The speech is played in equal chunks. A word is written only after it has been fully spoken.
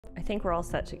I think we're all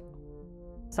set to...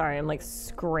 Sorry, I'm like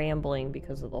scrambling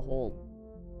because of the whole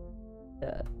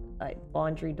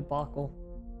laundry debacle.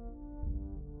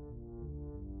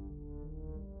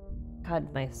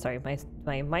 God,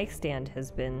 my mic stand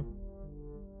has been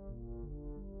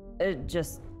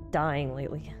just dying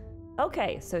lately.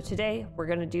 Okay, so today we're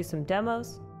gonna do some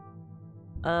demos.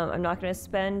 I'm not gonna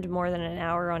spend more than an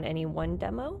hour on any one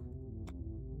demo.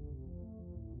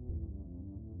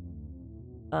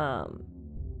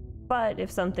 But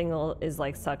if something is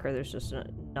like sucker, there's just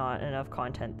not enough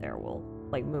content there, we'll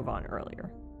like move on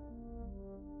earlier.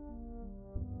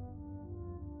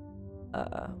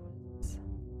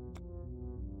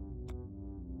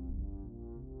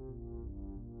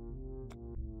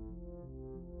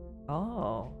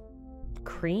 Oh,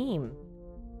 cream.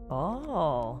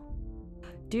 Oh,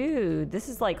 dude, this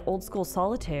is like old school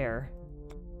solitaire.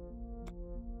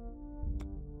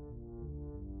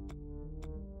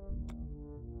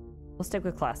 We'll stick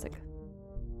with classic.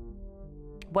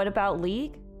 What about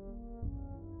League?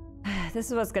 This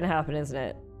is what's gonna happen, isn't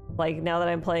it? Like, now that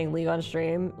I'm playing League on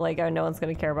stream, like, no one's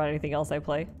gonna care about anything else I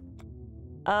play.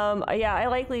 Yeah, I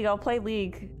like League. I'll play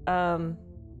League,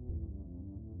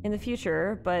 in the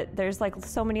future, but there's, like,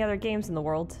 so many other games in the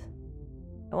world.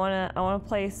 I wanna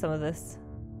play some of this.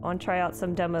 I wanna try out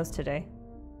some demos today.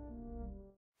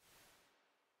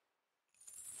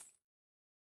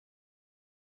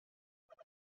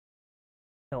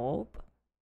 Nope.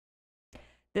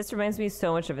 This reminds me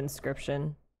so much of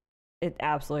Inscryption. It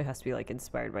absolutely has to be, like,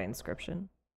 inspired by Inscryption.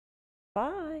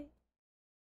 Bye.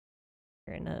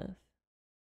 Fair enough.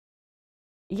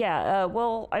 Yeah,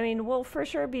 well, I mean, we'll for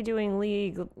sure be doing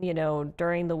League, you know,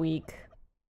 during the week.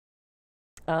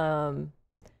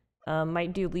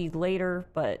 Might do League later,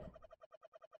 but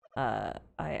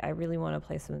I really want to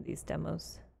play some of these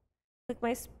demos. Click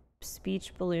my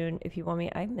speech balloon if you want me.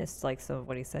 I missed, like, some of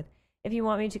what he said. If you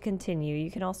want me to continue, you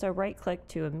can also right-click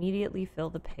to immediately fill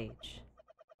the page.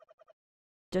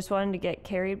 Just wanted to get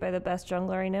carried by the best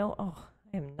jungler I know? Oh,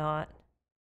 I am not.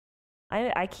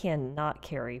 I cannot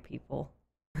carry people.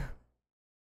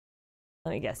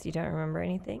 Let me guess, you don't remember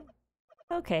anything?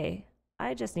 Okay,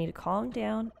 I just need to calm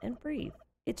down and breathe.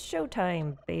 It's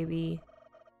showtime, baby.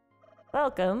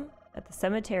 Welcome at the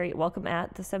cemetery. Welcome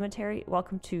at the cemetery.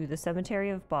 Welcome to the Cemetery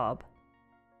of Bob.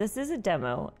 This is a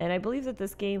demo, and I believe that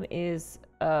this game is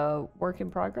a work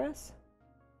in progress.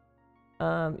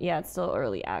 Yeah, it's still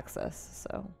early access,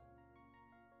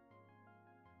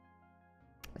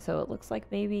 so it looks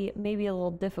like maybe a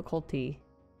little difficulty.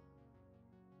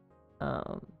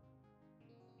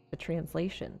 The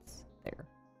translations there,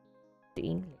 the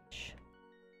English.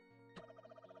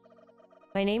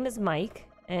 My name is Mike,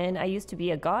 and I used to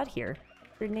be a god here.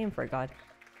 Weird name for a god.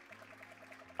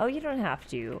 Oh, you don't have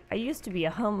to. I used to be a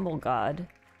humble god.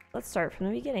 Let's start from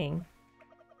the beginning.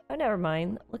 Oh, never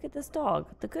mind. Look at this dog,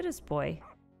 the goodest boy.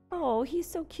 Oh, he's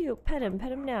so cute. Pet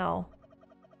him now.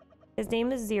 His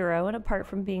name is Zero, and apart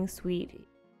from being sweet,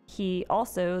 he is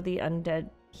also the undead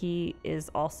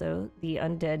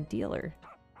dealer.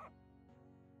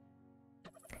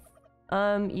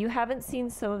 You haven't seen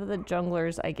some of the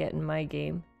junglers I get in my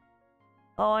game.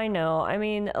 Oh, I know. I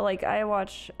mean, like, I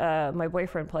watch my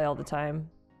boyfriend play all the time.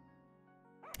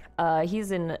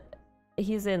 He's in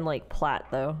like plat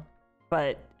though,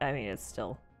 but I mean it's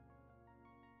still.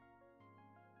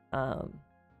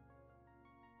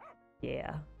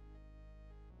 Yeah.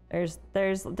 There's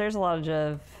a lot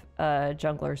of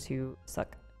junglers who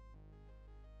suck.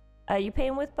 You pay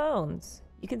him with bones.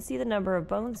 You can see the number of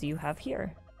bones you have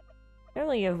here.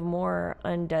 Normally you have more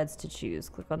undeads to choose.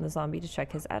 Click on the zombie to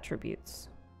check his attributes.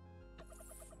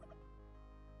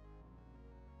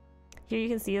 Here you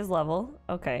can see his level.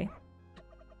 Okay.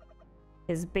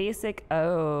 His basic...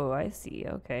 Oh, I see.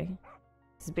 Okay.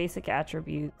 His basic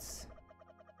attributes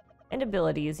and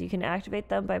abilities. You can activate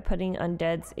them by putting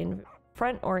undeads in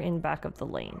front or in back of the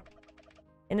lane.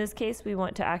 In this case, we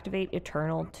want to activate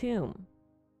Eternal Tomb.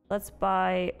 Let's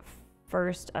buy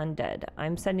first undead.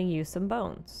 I'm sending you some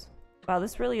bones. Wow,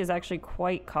 this really is actually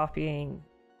quite copying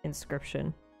Inscryption.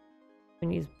 You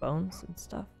can use bones and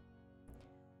stuff.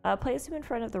 Place him in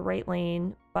front of the right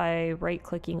lane by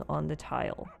right-clicking on the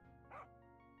tile.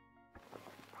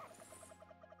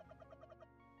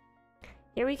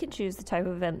 Here we can choose the type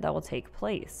of event that will take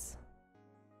place.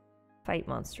 Fight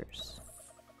monsters.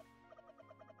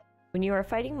 When you are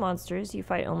fighting monsters, you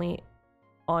fight only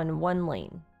on one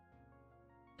lane.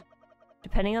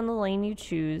 Depending on the lane you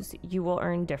choose, you will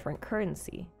earn different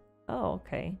currency. Oh,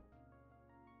 okay.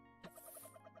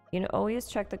 You can always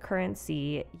check the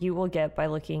currency you will get by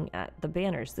looking at the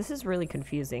banners. This is really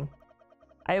confusing.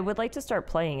 I would like to start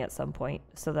playing at some point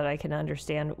so that I can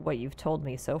understand what you've told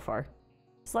me so far.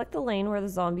 Select the lane where the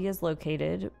zombie is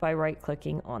located by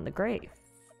right-clicking on the grave.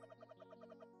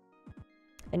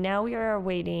 And now we are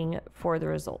waiting for the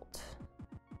result.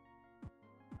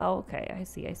 Oh, okay, I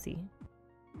see, I see.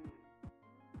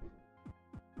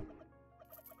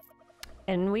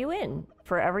 And we win.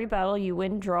 For every battle you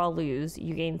win, draw, lose,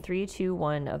 you gain 3, 2,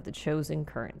 1 of the chosen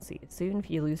currency. So even if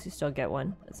you lose, you still get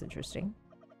one. That's interesting.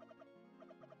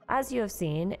 As you have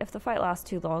seen, if the fight lasts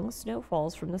too long, snow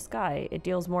falls from the sky. It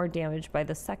deals more damage by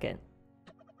the second.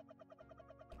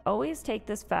 Always take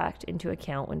this fact into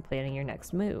account when planning your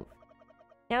next move.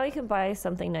 Now we can buy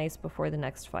something nice before the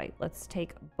next fight. Let's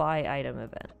take buy item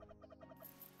event.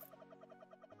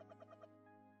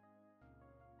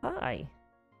 Hi.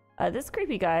 This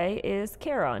creepy guy is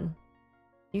Charon.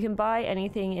 You can buy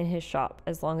anything in his shop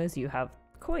as long as you have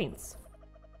coins.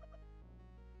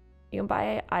 You can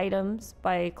buy items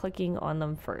by clicking on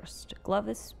them first. Glove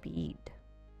of Speed.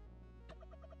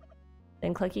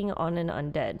 Then clicking on an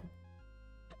undead.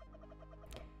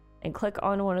 And click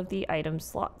on one of the item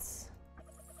slots.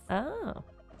 Oh.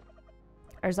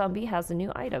 Our zombie has a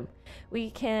new item. We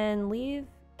can leave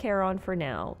Charon for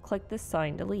now. Click this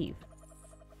sign to leave.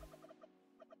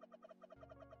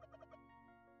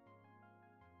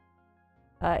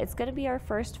 It's going to be our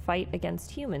first fight against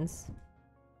humans.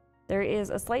 There is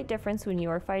a slight difference when you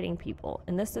are fighting people.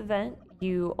 In this event,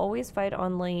 you always fight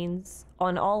on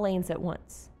all lanes at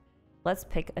once. Let's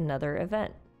pick another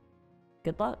event.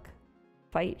 Good luck.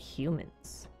 Fight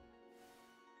humans.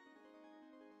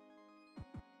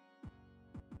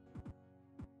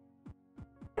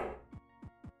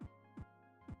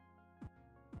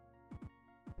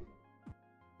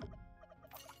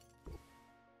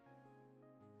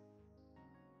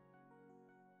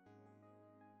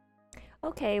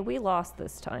 Okay, we lost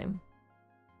this time.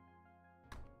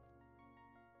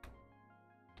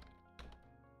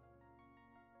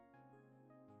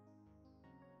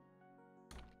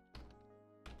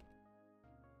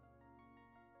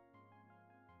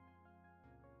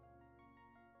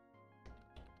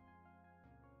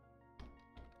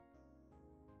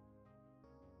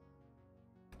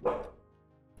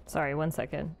 Sorry, 1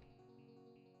 second.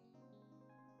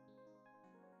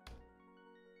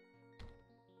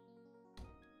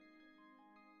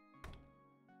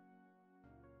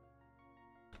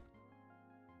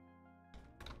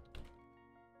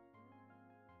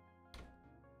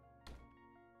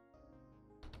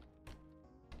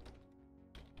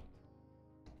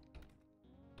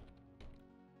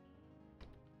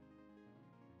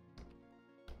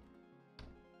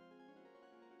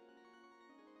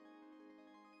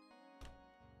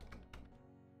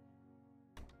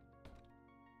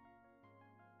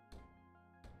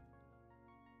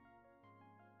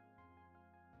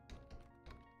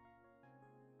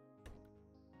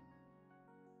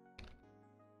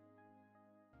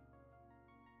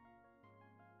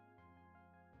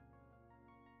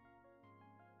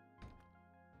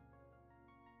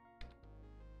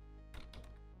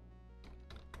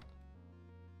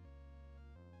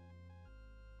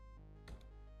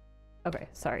 Okay,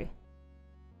 sorry.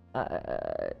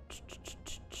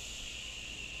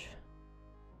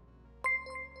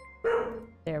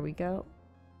 There we go.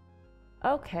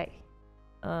 Okay.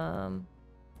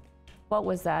 What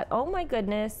was that? Oh my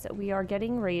goodness, we are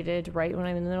getting raided right when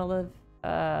I'm in the middle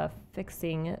of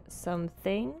fixing some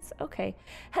things. Okay.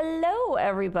 Hello,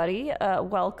 everybody.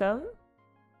 Welcome.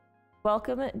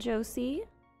 Welcome, Josie.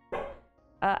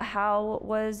 How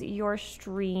was your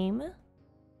stream?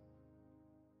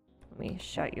 Let me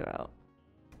shout you out.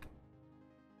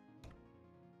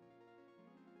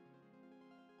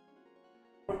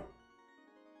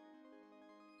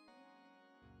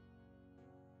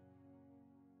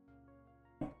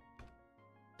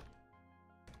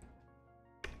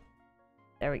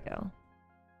 There we go.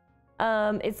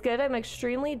 It's good. I'm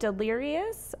extremely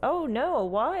delirious. Oh no,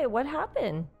 why? What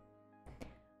happened?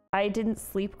 I didn't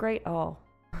sleep great. Oh.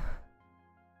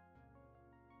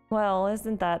 Well,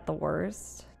 isn't that the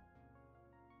worst?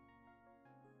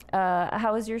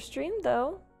 How was your stream,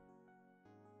 though?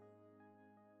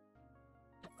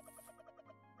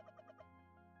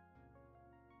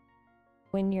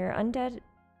 When your undead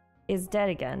is dead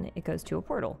again, it goes to a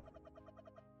portal.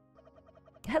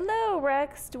 Hello,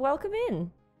 Rex. Welcome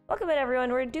in. Welcome in,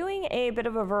 everyone. We're doing a bit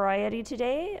of a variety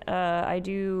today. I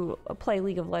do play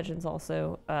League of Legends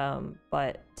also,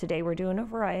 but today we're doing a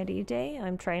variety day.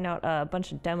 I'm trying out a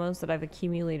bunch of demos that I've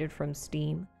accumulated from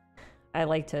Steam. I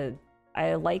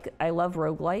love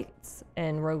roguelites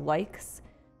and roguelikes,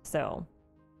 so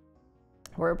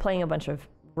we're playing a bunch of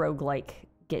roguelike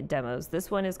get demos.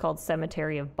 This one is called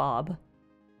Cemetery of Bob.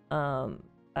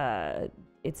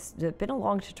 It's been a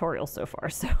long tutorial so far,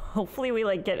 so hopefully we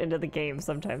like get into the game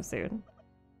sometime soon.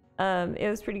 It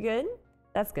was pretty good.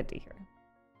 That's good to hear.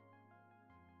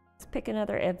 Let's pick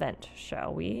another event,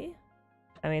 shall we?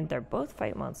 I mean, they're both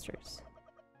fight monsters.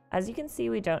 As you can see,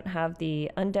 we don't have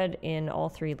the undead in all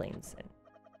 3 lanes.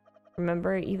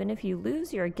 Remember, even if you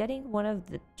lose, you're getting one of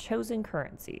the chosen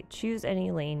currency. Choose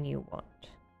any lane you want.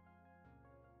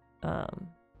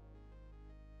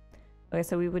 Okay,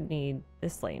 so we would need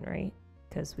this lane, right?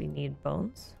 Because we need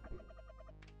bones.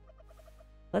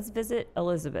 Let's visit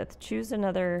Elizabeth. Choose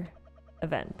another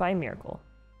event. Buy miracle.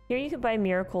 Here you can buy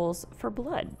miracles for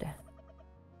blood.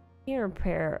 You can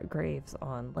repair graves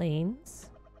on lanes.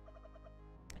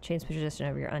 Change position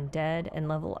of your undead and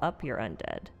level up your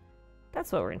undead.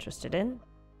 That's what we're interested in.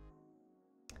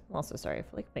 I'm also sorry, I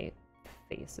feel like my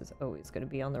face is always going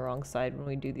to be on the wrong side when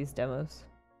we do these demos.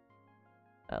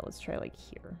 Let's try like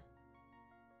here.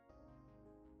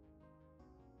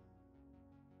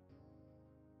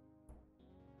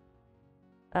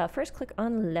 First click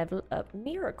on level up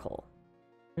miracle.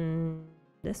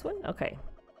 This one? Okay.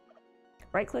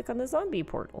 Right click on the zombie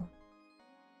portal.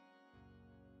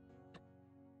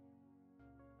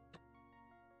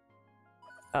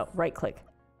 Oh, right click.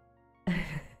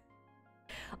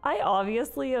 I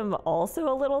obviously am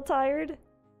also a little tired.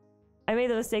 I made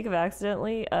the mistake of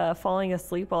accidentally falling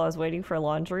asleep while I was waiting for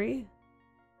laundry.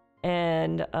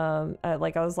 And I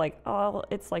was like, oh,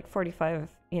 it's like 45,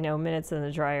 minutes in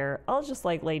the dryer. I'll just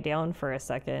like lay down for a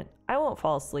second. I won't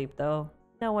fall asleep though.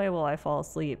 No way will I fall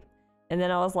asleep. And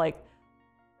then I was like,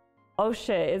 oh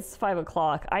shit, it's 5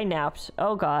 o'clock. I napped.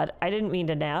 Oh god, I didn't mean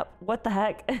to nap. What the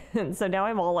heck? And so now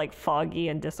I'm all like foggy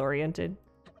and disoriented.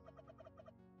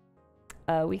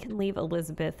 We can leave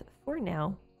Elizabeth for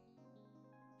now.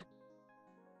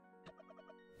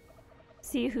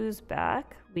 See who's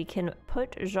back. We can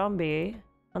put Jambi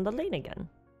on the lane again.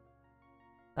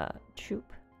 Choop.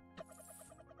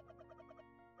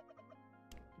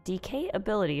 Decay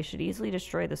ability should easily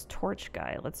destroy this torch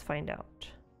guy. Let's find out.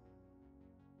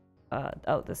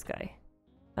 Oh, this guy.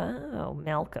 Oh,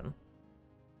 Malcolm.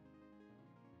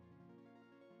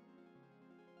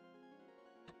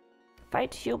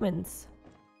 Fight humans.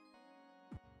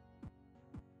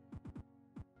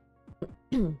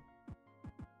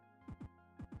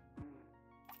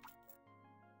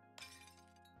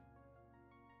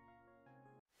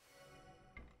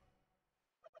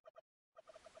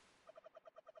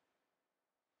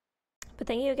 But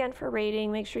thank you again for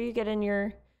raiding. Make sure you get in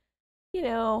your,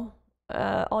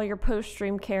 all your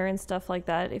post-stream care and stuff like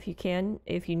that if you can.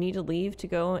 If you need to leave to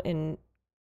go and,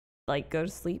 go to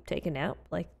sleep, take a nap,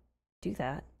 do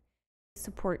that.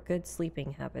 Support good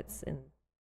sleeping habits in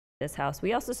this house.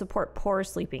 We also support poor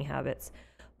sleeping habits,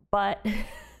 but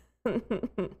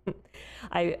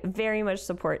I very much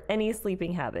support any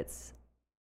sleeping habits.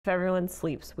 If everyone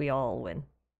sleeps, we all win.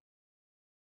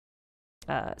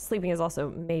 Sleeping is also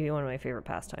maybe one of my favorite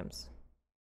pastimes.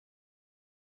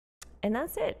 And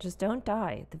that's it. Just don't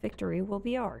die. The victory will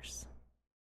be ours.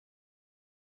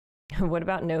 What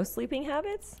about no sleeping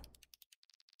habits?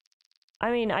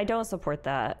 I mean, I don't support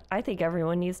that. I think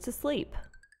everyone needs to sleep.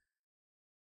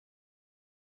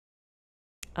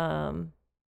 I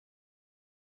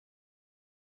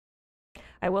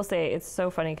will say it's so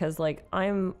funny because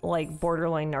I'm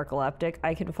borderline narcoleptic.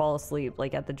 I can fall asleep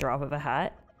at the drop of a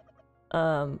hat.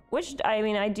 Which, I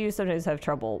mean, I do sometimes have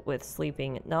trouble with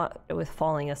sleeping, not with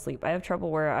falling asleep. I have trouble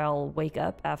where I'll wake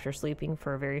up after sleeping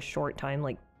for a very short time,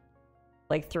 like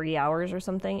 3 hours or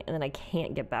something, and then I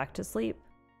can't get back to sleep.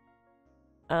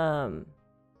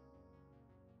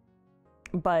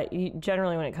 But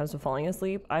generally when it comes to falling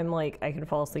asleep, I'm I can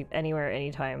fall asleep anywhere,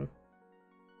 anytime.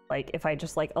 If I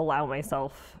just allow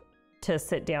myself to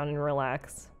sit down and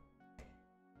relax.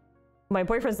 My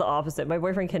boyfriend's the opposite. My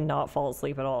boyfriend cannot fall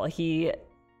asleep at all. He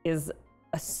is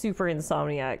a super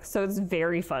insomniac, so it's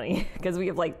very funny because we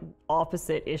have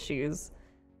opposite issues.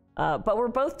 But we're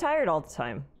both tired all the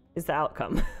time is the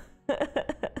outcome.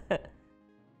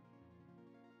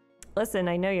 Listen,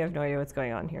 I know you have no idea what's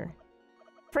going on here.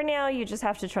 For now, you just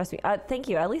have to trust me. Thank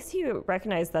you. At least you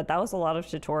recognize that was a lot of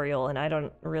tutorial and I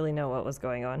don't really know what was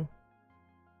going on.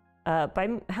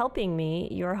 By helping me,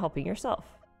 you're helping yourself.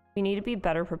 We need to be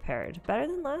better prepared, better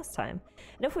than last time.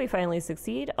 And if we finally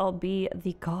succeed, I'll be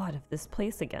the god of this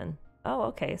place again. Oh,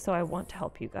 okay, so I want to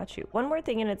help you, got you. One more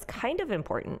thing, and it's kind of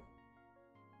important.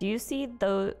 Do you see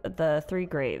the 3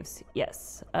 graves?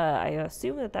 Yes. I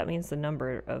assume that means the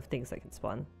number of things that can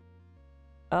spawn.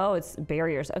 Oh, it's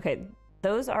barriers. Okay,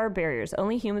 those are barriers.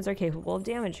 Only humans are capable of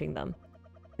damaging them.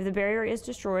 If the barrier is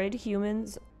destroyed,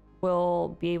 humans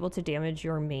will be able to damage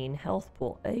your main health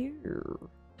pool. Ew.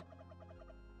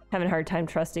 Having a hard time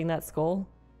trusting that skull.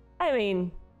 I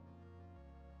mean,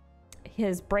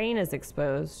 his brain is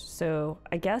exposed, so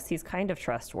I guess he's kind of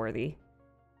trustworthy.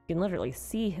 You can literally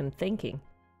see him thinking.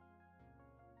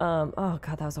 Oh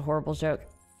god, that was a horrible joke.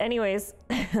 Anyways,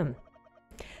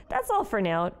 that's all for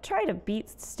now. Try to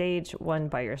beat stage 1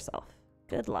 by yourself.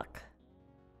 Good luck.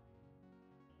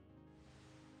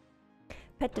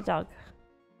 Pet the dog.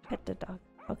 Pet the dog.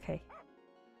 Okay.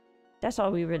 That's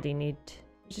all we really need.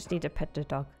 We just need to pet the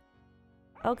dog.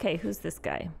 Okay, who's this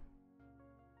guy?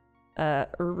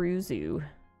 Uruzu.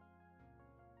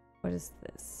 What is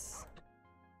this?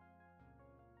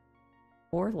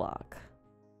 Warlock.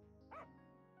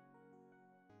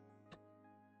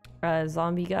 A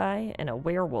zombie guy and a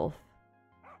werewolf.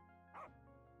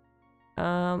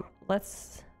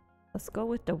 Let's go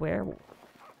with the werewolf.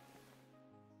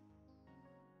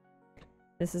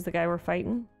 This is the guy we're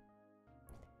fighting.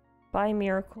 Buy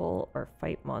miracle or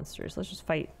fight monsters. Let's just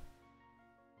fight.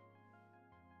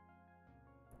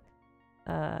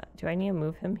 Do I need to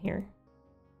move him here?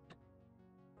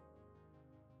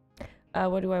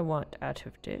 What do I want out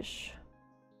of dish?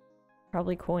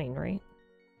 Probably coin, right?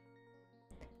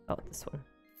 Oh, this one.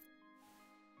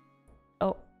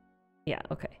 Oh, yeah,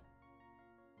 okay.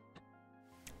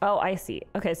 Oh, I see.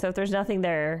 Okay, so if there's nothing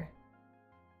there,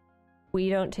 we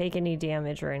don't take any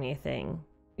damage or anything.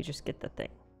 We just get the thing.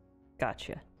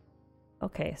 Gotcha.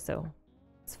 Okay, so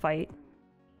let's fight.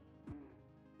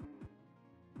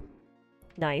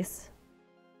 Nice.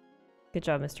 Good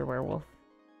job, Mr. Werewolf.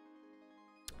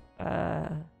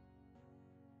 What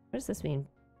does this mean?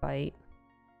 Bite.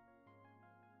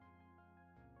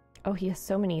 Oh, he has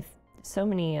so many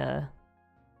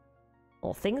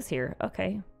little things here.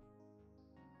 Okay.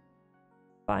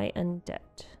 Buy undead.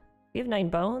 We have 9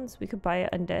 bones. We could buy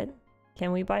undead.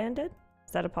 Can we buy undead?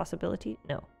 Is that a possibility?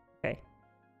 No. Okay.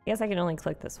 I guess I can only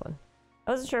click this one.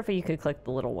 I wasn't sure if you could click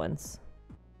the little ones.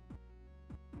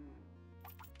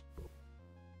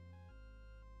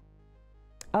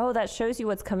 Oh, that shows you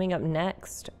what's coming up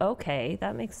next. Okay,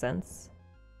 that makes sense.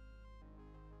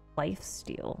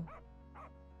 Lifesteal.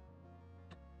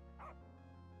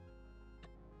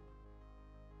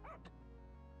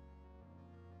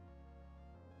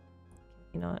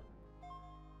 Can you not?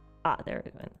 Ah, there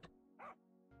it went.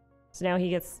 So now he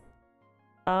gets...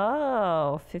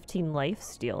 Oh, 15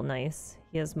 lifesteal. Nice.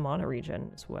 He has mana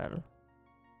regen as well.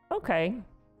 Okay.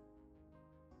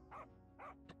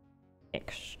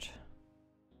 Next.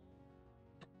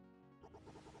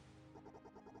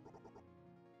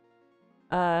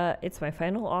 It's my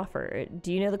final offer.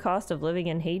 Do you know the cost of living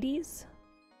in Hades?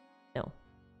 No.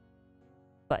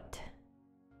 But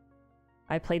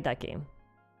I played that game.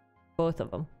 Both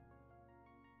of them.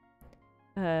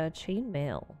 Chain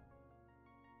mail.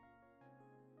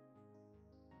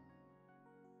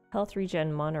 Health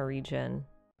regen, mana regen.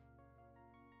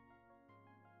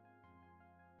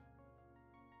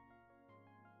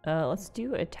 Let's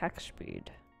do attack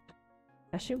speed.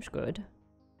 That seems good.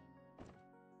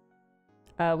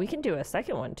 We can do a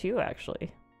second one too,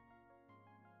 actually.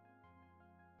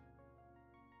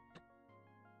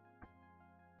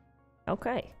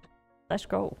 Okay, let's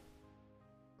go.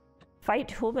 Fight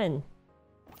human.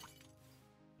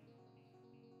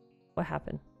 What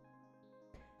happened?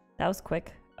 That was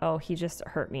quick. Oh, he just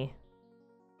hurt me.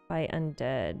 Fight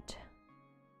undead.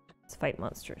 Let's fight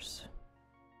monsters.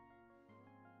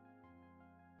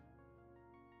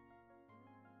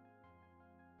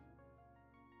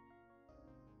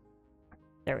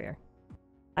 There we are.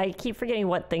 I keep forgetting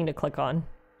what thing to click on.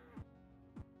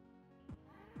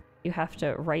 You have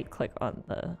to right click on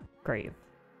the grave.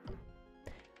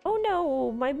 Oh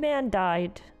no, my man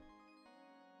died.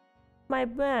 My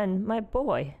man, my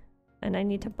boy. And I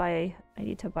need to buy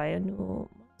a new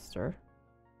monster.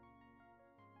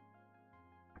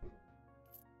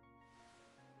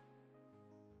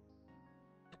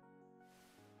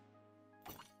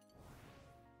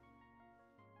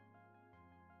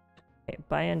 Okay,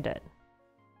 buy undead.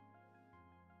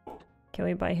 Can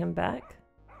we buy him back?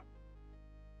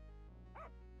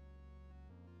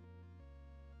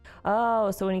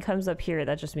 Oh, so when he comes up here,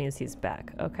 that just means he's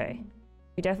back. Okay.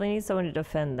 We definitely need someone to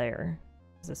defend there.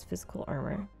 Is this physical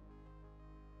armor?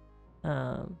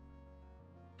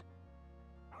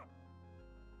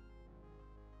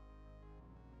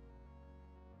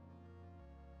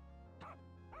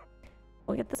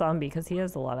 We'll get the zombie because he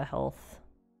has a lot of health.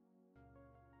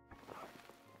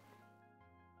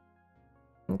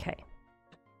 Okay.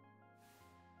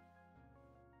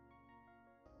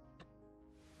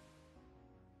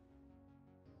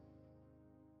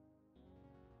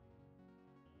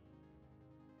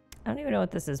 don't even know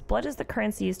what this is. Blood is the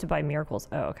currency used to buy miracles.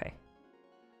 Oh, okay.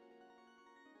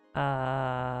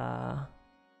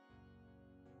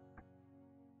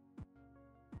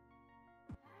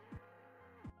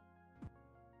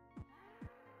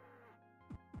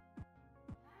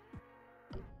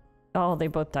 Oh, they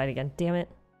both died again. Damn it.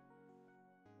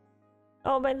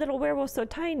 Oh, my little werewolf's so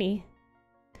tiny.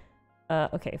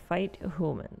 Okay, fight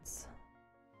humans.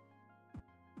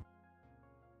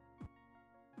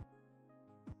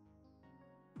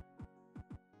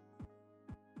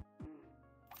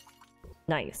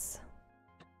 Nice.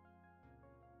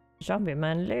 Zombie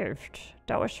man lived.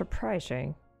 That was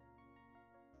surprising.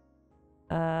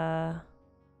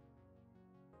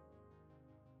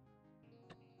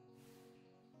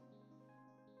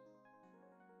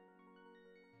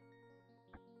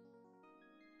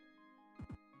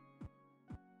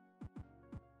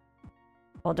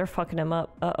 Oh, they're fucking him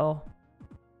up. Uh-oh.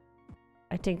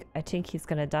 I think he's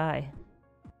gonna die.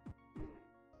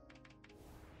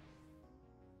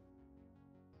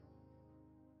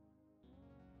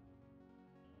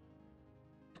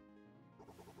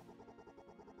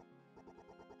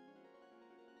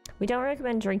 We don't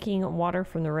recommend drinking water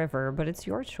from the river, but it's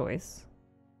your choice.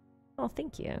 Oh,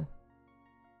 thank you.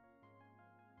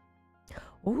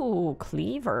 Ooh,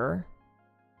 cleaver.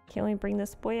 Can we bring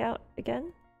this boy out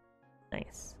again?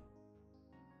 Nice.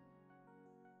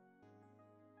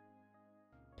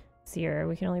 Seer,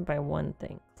 we can only buy one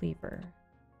thing. Cleaver.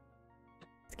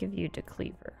 Let's give you to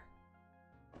cleaver.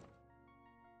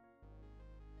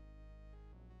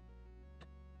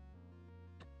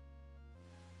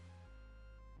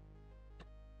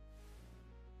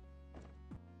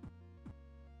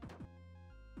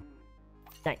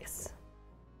 Nice.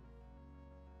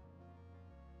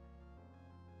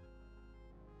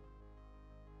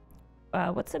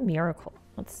 What's a miracle?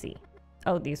 Let's see.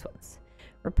 Oh, these ones.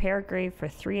 Repair grave for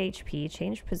 3 HP.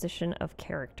 Change position of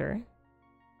character.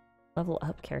 Level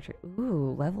up character.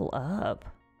 Ooh, level up.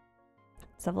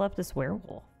 Let's level up this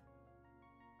werewolf.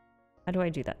 How do I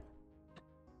do that?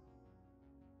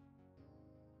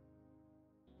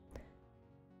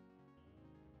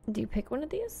 Do you pick one of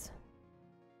these?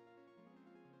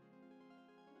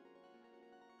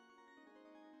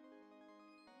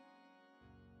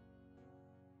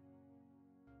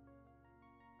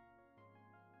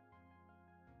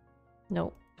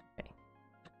 Nope. Okay.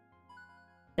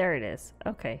 There it is.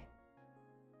 Okay.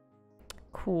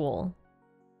 Cool.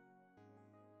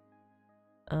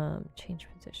 Change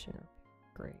position.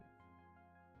 Great.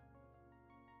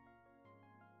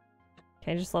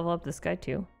 Can I just level up this guy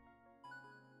too?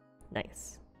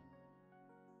 Nice.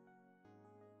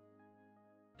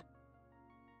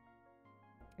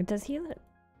 Does he?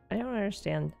 I don't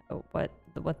understand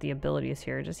what the ability is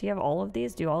here. Does he have all of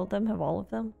these? Do all of them have all of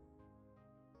them?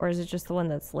 Or is it just the one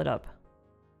that's lit up?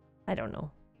 I don't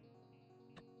know.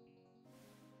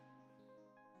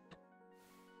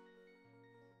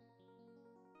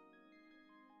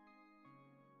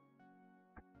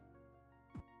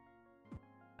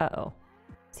 Uh-oh.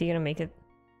 Is he gonna make it?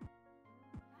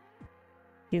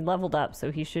 He leveled up,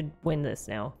 so he should win this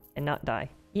now and not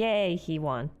die. Yay, he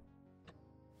won.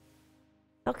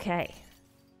 Okay.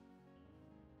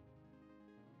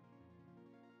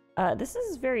 This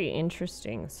is very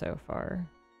interesting so far.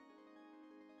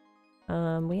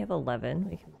 We have 11.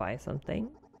 We can buy something.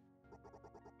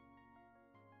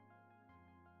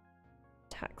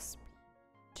 Attack speed.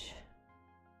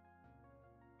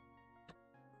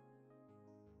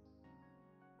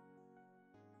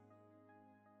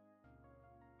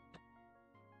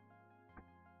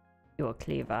 You a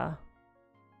cleaver.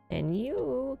 And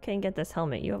you can get this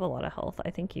helmet. You have a lot of health. I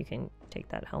think you can take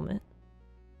that helmet.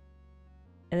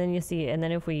 And then you see, and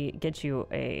then if we get you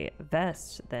a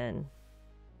vest, then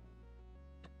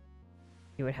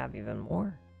you would have even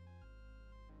more.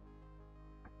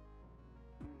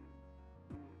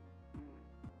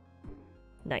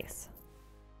 Nice.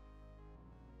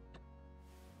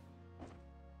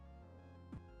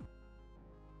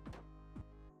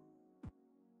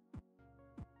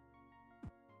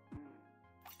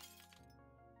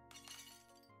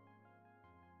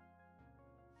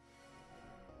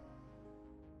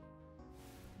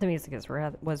 The music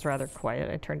was rather quiet.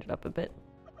 I turned it up a bit.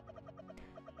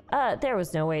 There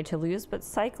was no way to lose, but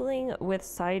cycling with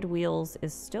side wheels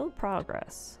is still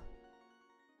progress.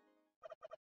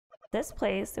 This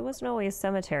place, it wasn't always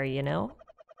cemetery, you know?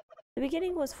 The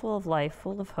beginning was full of life,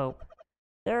 full of hope.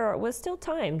 There was still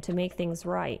time to make things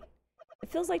right. It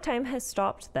feels like time has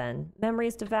stopped then.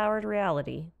 Memories devoured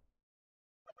reality.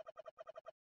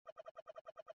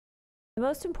 The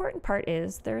most important part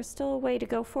is there is still a way to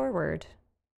go forward.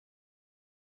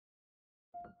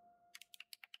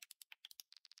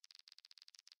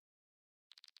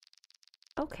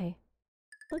 Okay.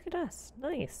 Look at us.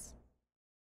 Nice.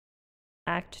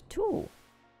 Act 2.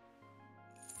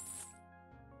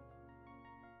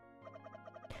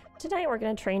 Tonight we're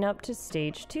going to train up to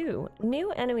stage 2.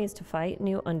 New enemies to fight,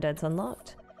 new undeads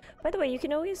unlocked. By the way, you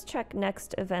can always check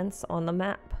next events on the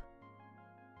map.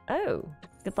 Oh,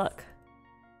 good luck.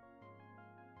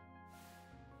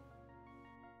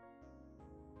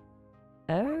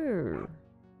 Oh.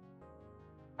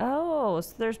 Oh,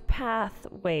 so there's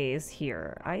pathways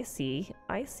here. I see.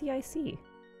 I see, I see.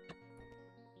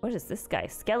 What is this guy?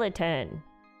 Skeleton.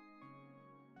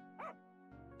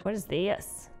 What is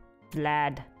this?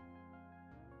 Vlad.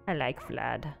 I like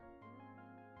Vlad.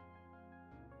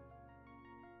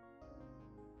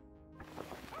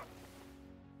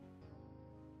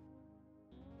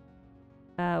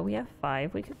 We have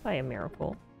 5. We could buy a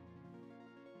miracle.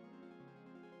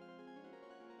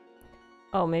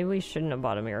 Oh, maybe we shouldn't have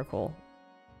bought a miracle.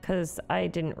 Because I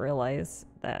didn't realize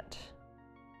that.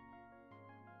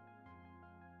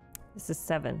 This is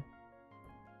 7.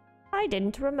 I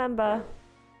didn't remember.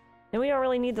 And we don't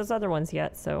really need those other ones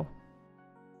yet, so...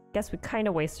 Guess we kind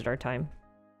of wasted our time.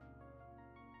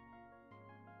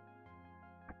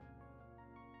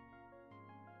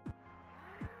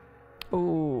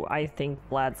 Ooh, I think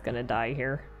Vlad's gonna die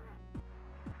here.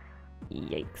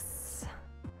 Yikes.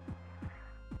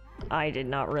 I did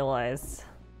not realize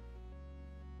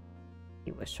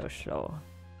he was so slow.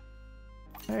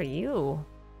 What are you?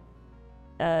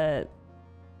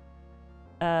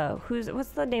 What's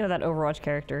the name of that Overwatch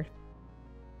character?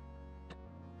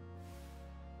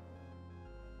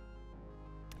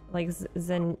 Like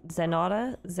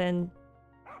Zenata?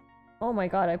 Oh my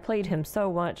god, I played him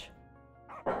so much.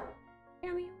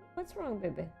 Cammy, what's wrong,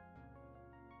 baby?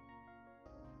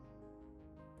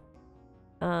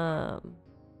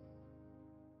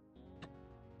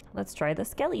 Let's try the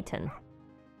skeleton.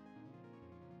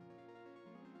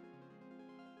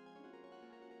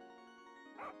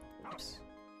 Oops.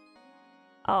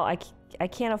 Oh, I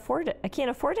can't afford it. I can't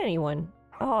afford anyone.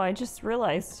 Oh, I just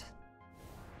realized.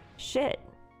 Shit.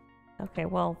 Okay,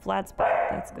 well, Vlad's back.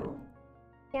 That's good.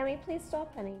 Cammy, please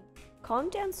stop, honey. Calm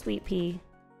down, sweet pea.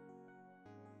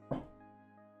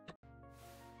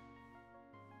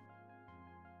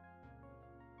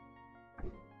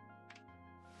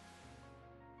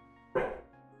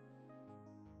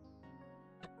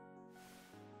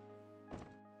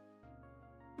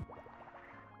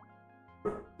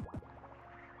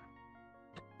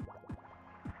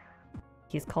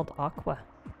 He's called Aqua.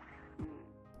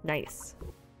 Nice.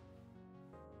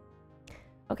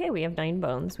 Okay, we have 9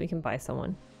 bones. We can buy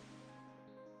someone.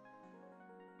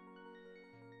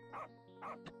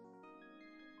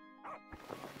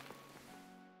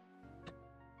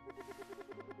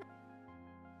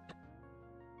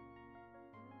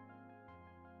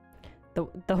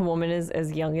 The woman is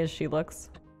as young as she looks.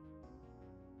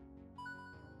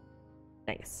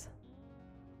 Nice.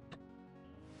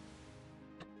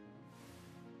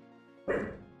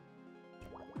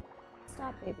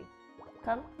 Stop, baby.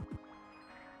 Come.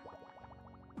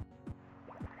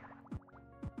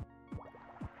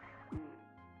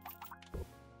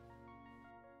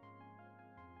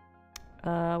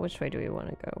 Which way do we want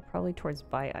to go? Probably towards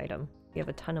buy item. We have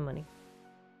a ton of money.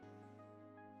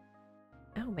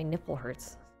 Ow, my nipple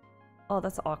hurts. Oh,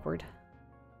 that's awkward.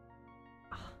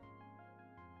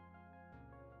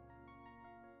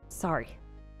 Sorry.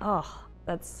 Oh,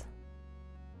 that's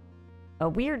a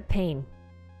weird pain.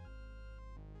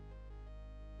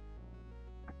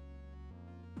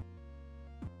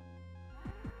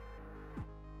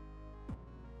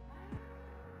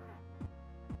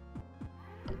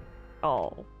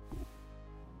 Oh.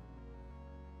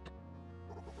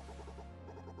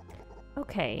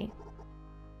 Okay.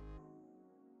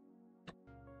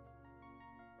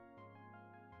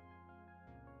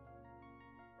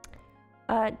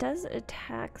 Does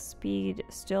attack speed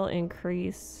still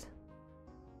increase?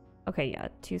 Okay, yeah,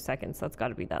 2 seconds. That's got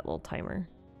to be that little timer.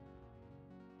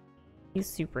 He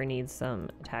super needs some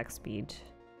attack speed.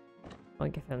 I'll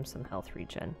give him some health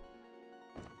regen.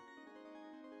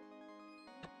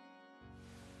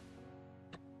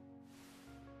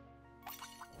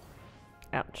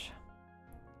 Ouch.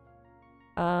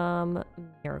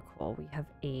 Miracle. We have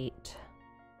 8.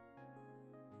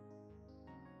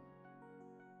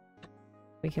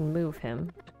 We can move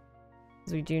him,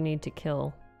 because we do need to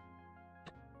kill.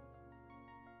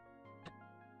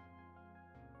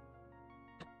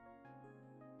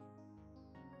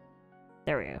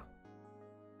 There we go.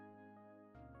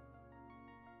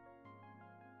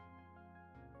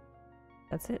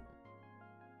 That's it.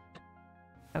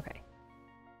 Okay.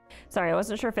 Sorry, I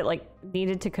wasn't sure if it, like,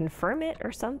 needed to confirm it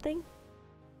or something.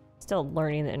 Still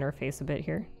learning the interface a bit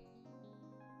here.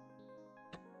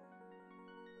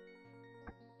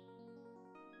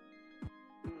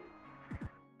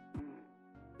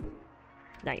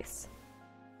 Nice.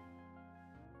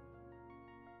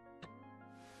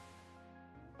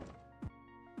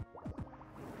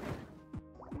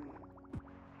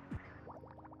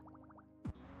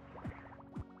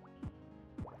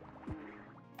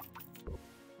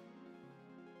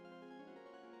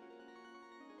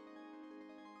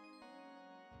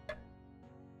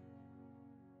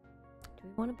 Do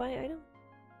we want to buy an item?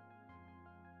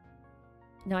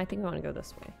 No, I think we want to go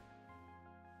this way.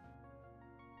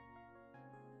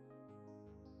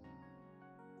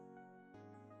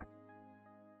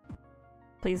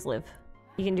 Please live.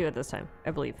 He can do it this time,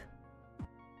 I believe.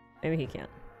 Maybe he can't.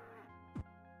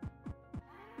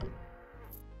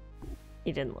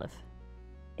 He didn't live.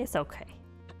 It's okay.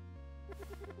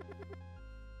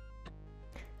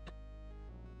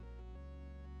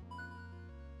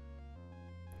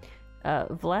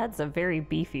 Vlad's a very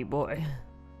beefy boy.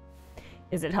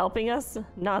 Is it helping us?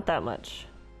 Not that much.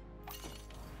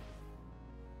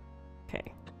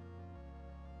 Okay.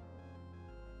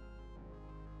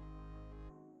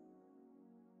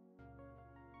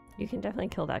 You can definitely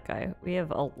kill that guy. We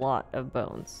have a lot of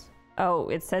bones. Oh,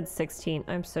 it said 16.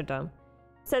 I'm so dumb.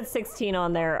 It said 16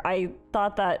 on there. I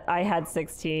thought that I had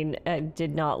 16 and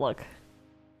did not look.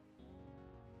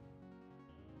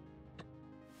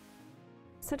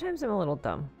 Sometimes I'm a little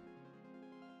dumb.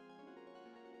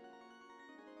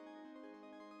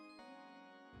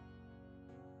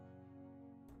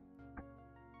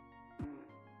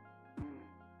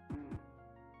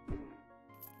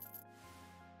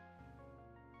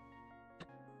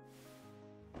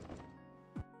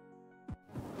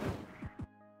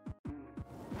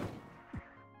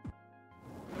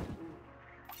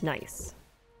 Nice.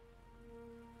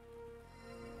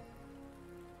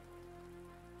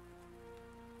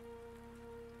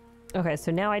 Okay,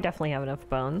 so now I definitely have enough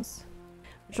bones,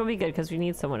 which will be good because we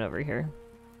need someone over here.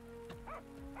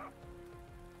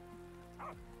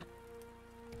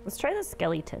 Let's try the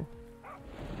skeleton.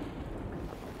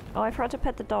 Oh, I forgot to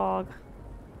pet the dog.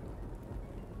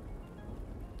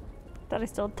 Thought I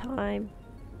still had time.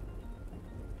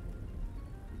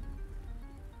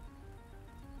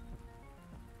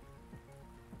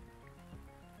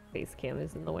 Face cam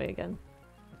is in the way again.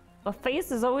 My face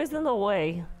is always in the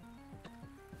way.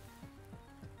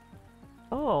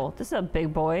 Oh, this is a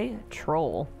big boy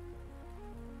troll.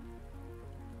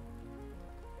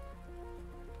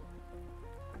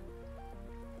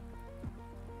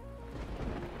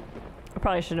 I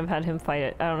probably shouldn't have had him fight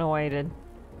it. I don't know why I did.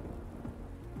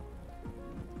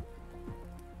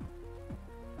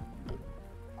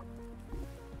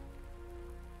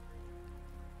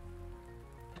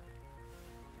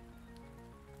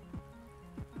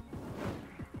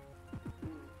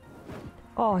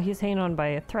 Oh, he's hanging on by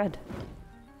a thread.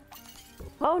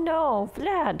 Oh no,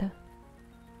 Vlad!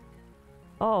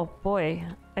 Oh boy,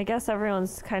 I guess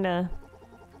everyone's kind of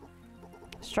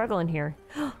struggling here.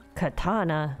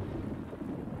 Katana.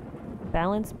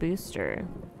 Balance booster.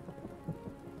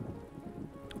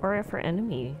 Aura for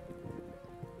enemy.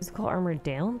 Physical armor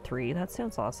down 3, that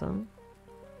sounds awesome.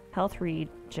 Health regen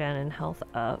and health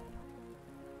up.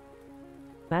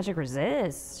 Magic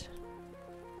resist.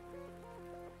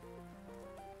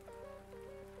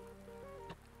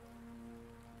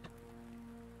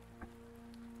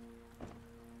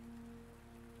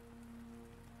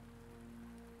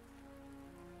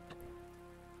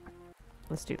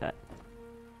 Let's do that.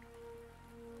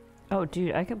 Oh,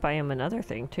 dude, I could buy him another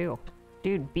thing, too.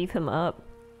 Dude, beef him up.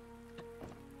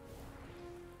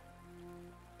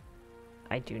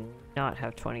 I do not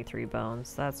have 23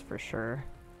 bones, that's for sure.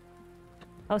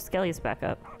 Oh, Skelly's back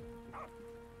up.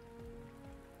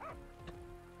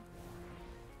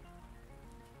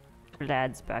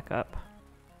 Vlad's back up.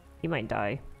 He might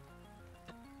die.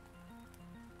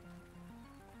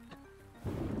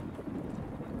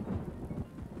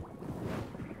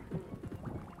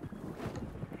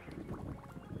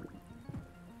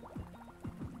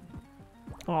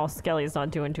 Oh, Skelly's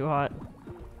not doing too hot.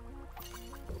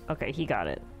 Okay, he got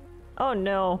it. Oh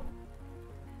no.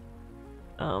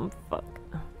 Fuck.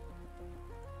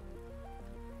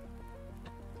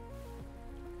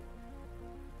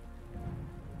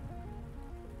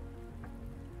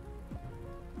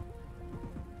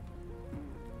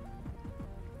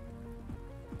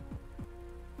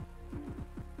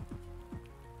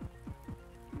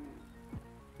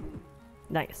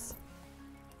 Nice.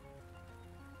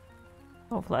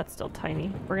 Oh, that's still tiny.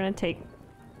 We're gonna take...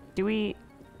 Do we...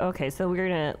 Okay, so we're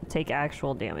gonna take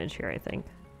actual damage here, I think.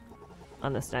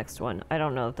 on this next one. I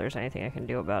don't know if there's anything I can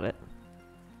do about it.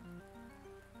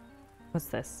 What's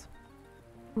this?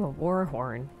 Ooh, a war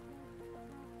horn.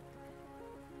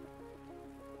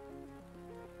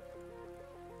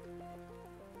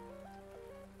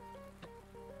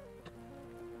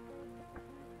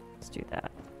 Let's do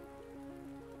that.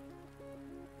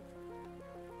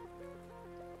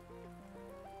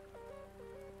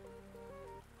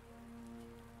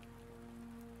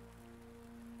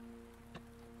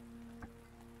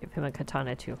 Give him a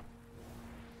katana too.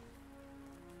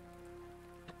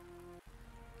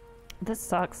 This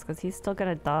sucks because he's still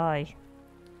gonna die.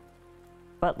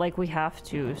 But like we have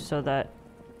to so that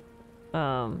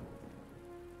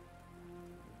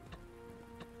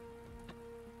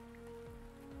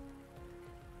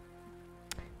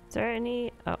is there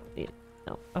any oh yeah,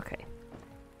 no, okay.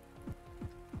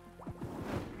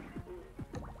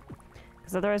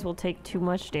 Because otherwise we'll take too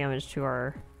much damage to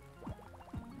our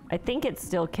I think it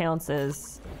still counts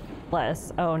as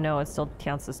less. Oh no, it still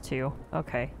counts as 2.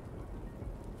 Okay.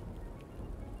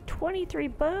 23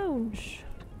 bones.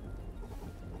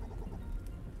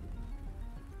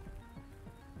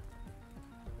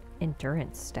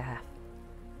 Endurance staff.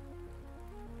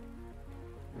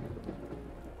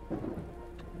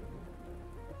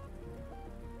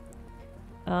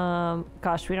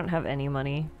 Gosh, we don't have any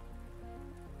money.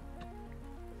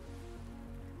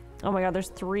 Oh my god, there's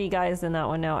 3 guys in that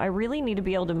one now. I really need to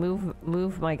be able to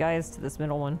move my guys to this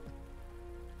middle one.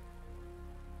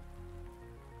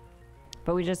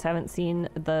 But we just haven't seen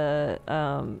the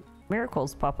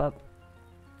miracles pop up.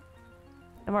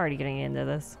 I'm already getting into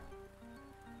this.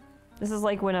 This is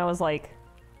like when I was like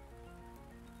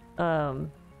I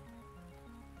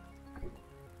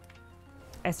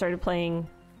started playing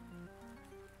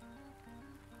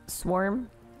Swarm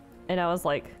and I was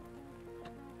like,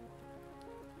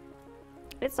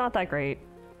 it's not that great.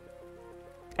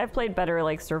 I've played better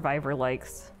like Survivor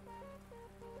likes.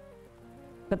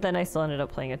 But then I still ended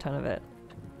up playing a ton of it.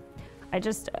 I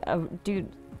just, dude,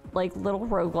 like little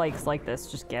roguelikes like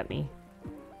this just get me.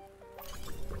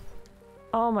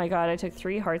 Oh my god, I took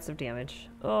 3 hearts of damage.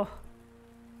 Oh.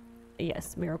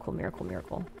 Yes, miracle, miracle,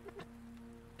 miracle.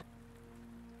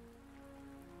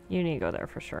 You need to go there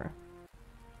for sure.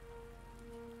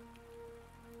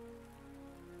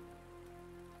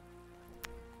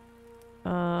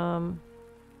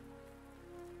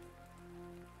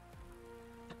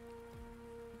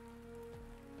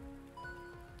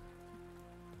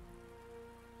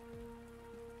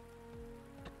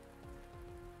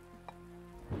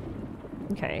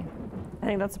 Okay. I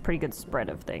think that's a pretty good spread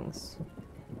of things.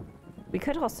 We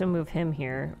could also move him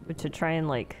here to try and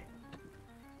like...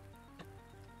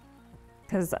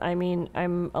 Because, I mean,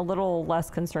 I'm a little less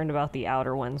concerned about the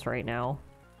outer ones right now.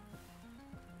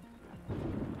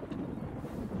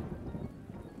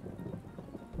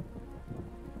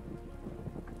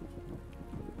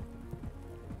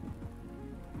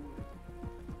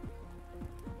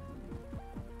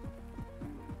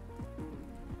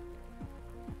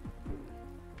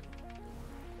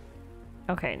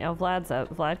 Okay, now Vlad's up.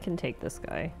 Vlad can take this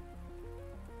guy.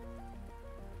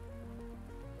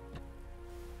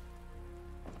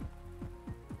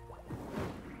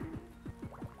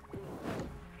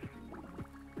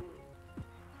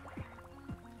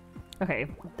 Okay,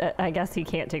 I guess he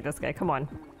can't take this guy. Come on.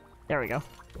 There we go.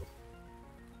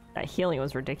 That healing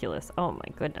was ridiculous. Oh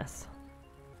my goodness.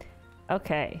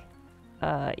 Okay.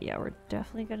 Yeah, we're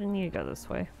definitely gonna need to go this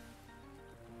way.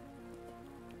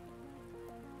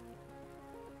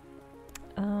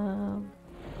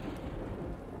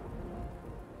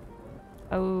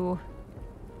 Oh,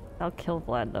 I'll kill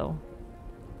Vlad though.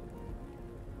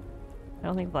 I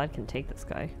don't think Vlad can take this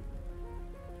guy.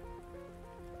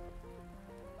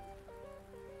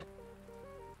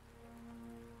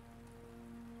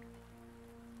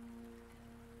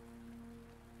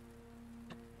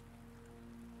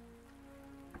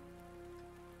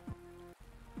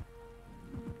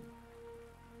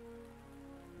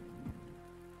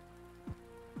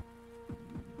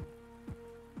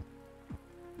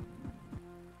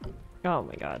 Oh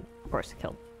my god. Of course I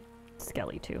killed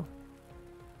Skelly too.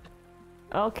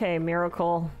 Okay,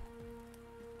 miracle.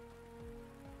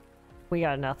 We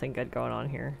got nothing good going on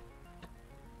here.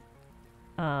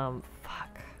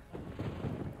 Fuck.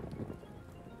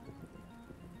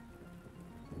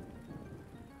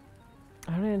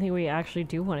 I don't even think we actually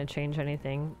do want to change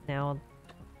anything now.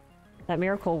 That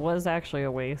miracle was actually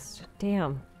a waste.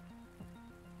 Damn.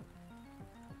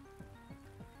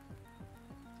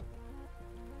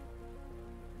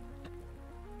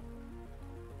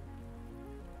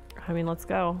 I mean, let's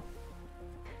go.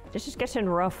 This is getting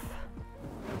rough.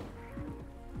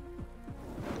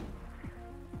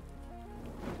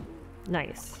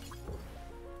 Nice.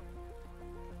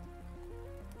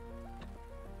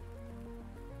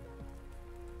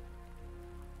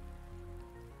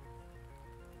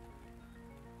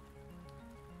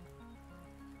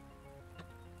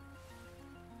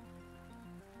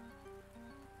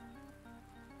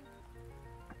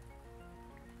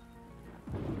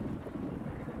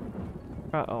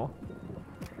 Uh-oh.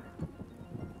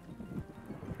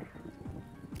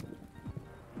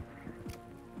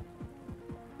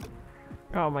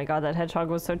 Oh my god, that hedgehog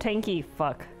was so tanky.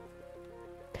 Fuck.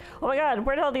 Oh my god,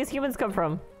 where did all these humans come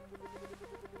from?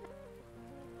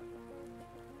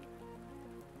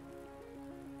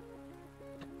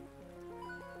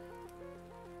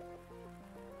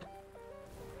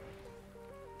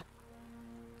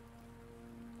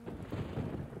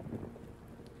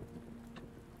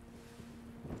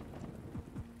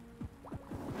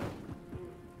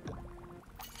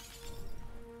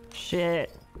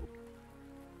 Shit.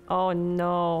 Oh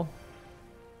no.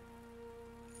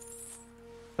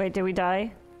 Wait, did we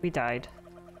die? We died.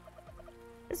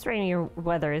 This rainy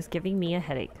weather is giving me a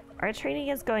headache. Our training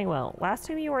is going well. Last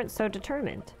time you weren't so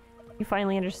determined. You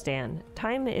finally understand.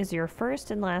 Time is your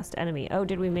first and last enemy. Oh,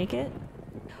 did we make it?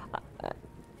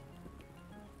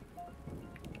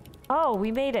 Oh,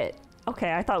 we made it.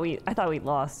 Okay, I thought we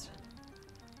lost.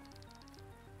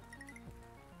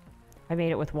 I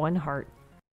made it with 1 heart.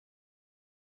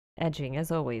 Edging,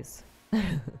 as always.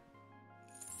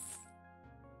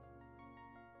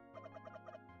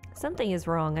 Something is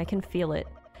wrong. I can feel it.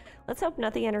 Let's hope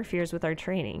nothing interferes with our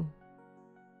training.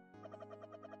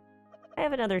 I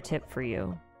have another tip for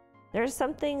you. There's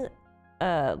something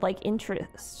like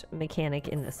interest mechanic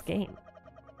in this game.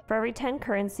 For every 10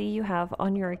 currency you have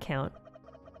on your account,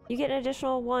 you get an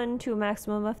additional 1 to a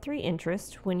maximum of 3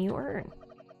 interest when you earn.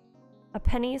 A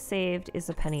penny saved is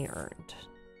a penny earned.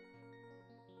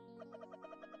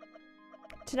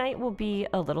 Tonight will be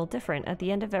a little different. At the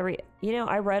end of every... You know,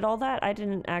 I read all that. I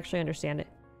didn't actually understand it.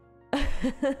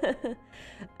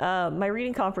 My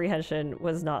reading comprehension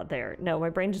was not there. No, my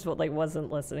brain just like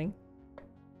wasn't listening.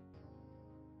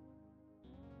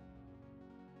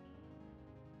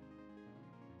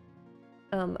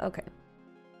 Okay.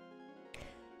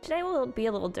 Tonight will be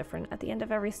a little different. At the end of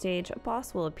every stage, a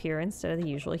boss will appear instead of the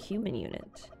usual human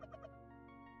unit.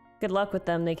 Good luck with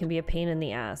them. They can be a pain in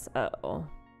the ass. Uh-oh.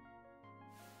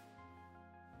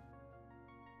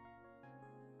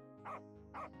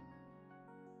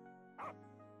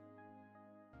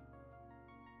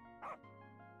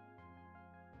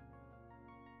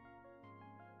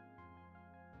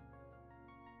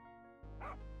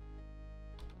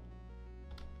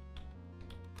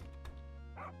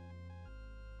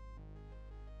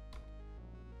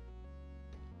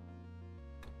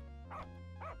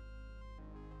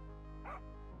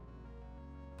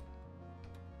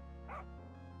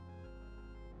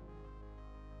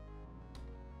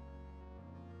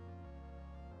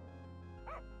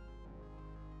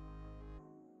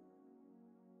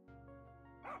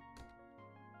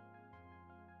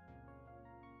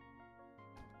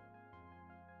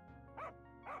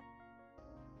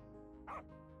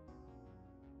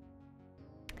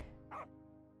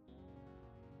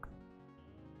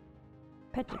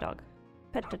 Pet the dog.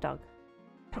 Pet the dog.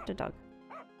 Pet the dog.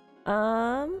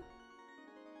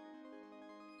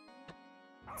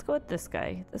 Let's go with this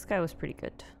guy. This guy was pretty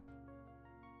good.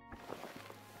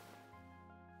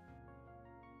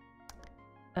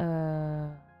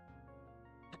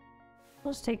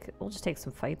 We'll just take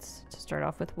some fights to start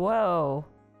off with. Whoa.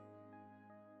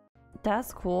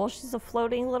 That's cool. She's a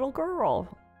floating little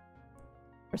girl.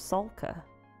 Rusalka.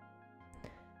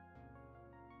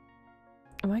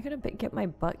 Am I gonna get my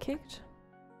butt kicked?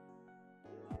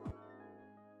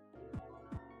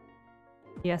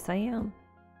 Yes, I am.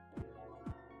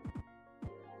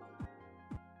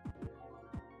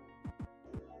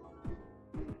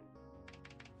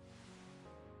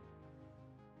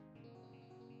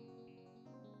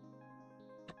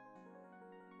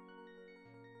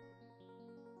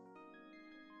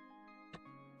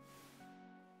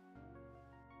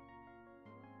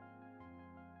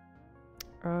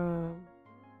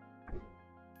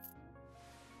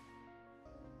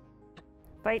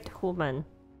 Fight Human.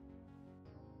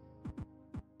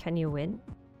 Can you win?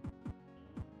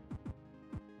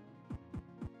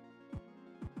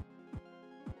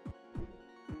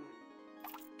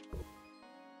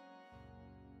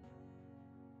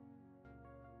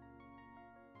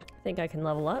 I think I can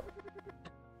level up.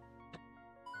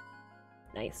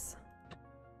 Nice.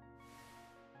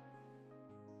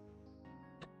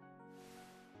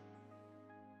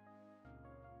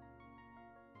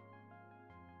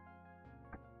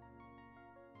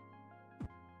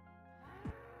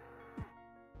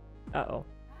 Uh-oh.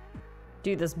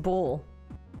 Dude, this bull.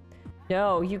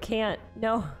 No, you can't.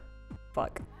 No.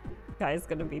 Fuck. Guy's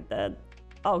gonna be dead.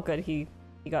 Oh, good. He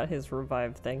got his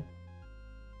revive thing.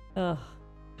 Ugh.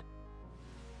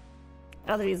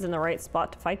 Now that he's in the right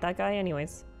spot to fight that guy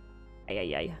anyways.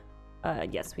 Ay.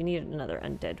 Yes, we need another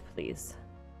undead, please.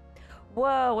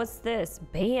 Whoa, what's this?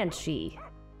 Banshee.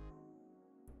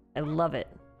 I love it.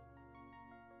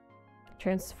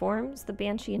 Transforms the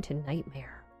Banshee into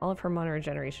Nightmare. All of her mana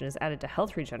regeneration is added to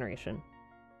health regeneration.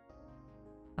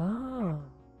 Oh.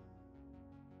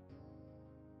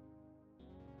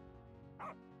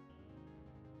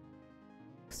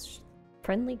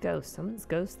 Friendly ghost. Summons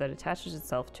ghost that attaches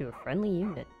itself to a friendly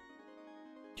unit.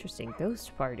 Interesting.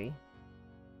 Ghost party.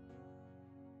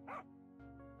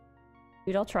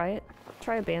 Dude, I'll try it.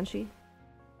 Try a Banshee.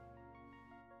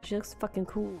 She looks fucking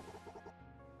cool.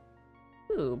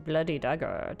 Ooh, Bloody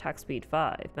Dagger. Attack speed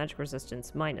 5. Magic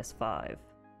resistance -5.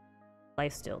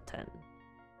 Lifesteal 10.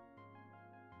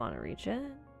 Mana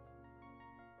regen.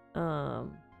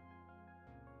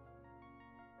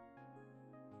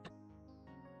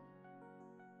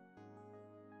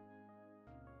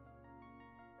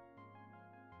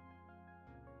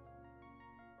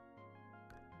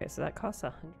 Okay, so that costs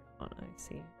 100 mana, I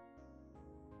see.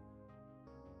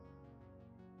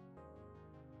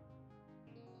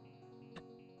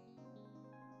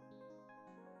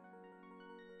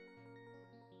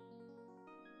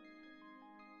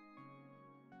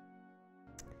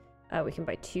 We can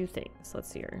buy 2 things. Let's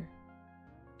see here.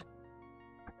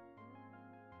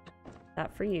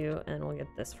 That for you, and we'll get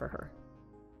this for her.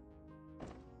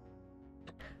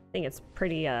 I think it's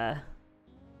pretty, apt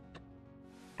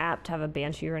to have a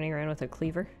Banshee running around with a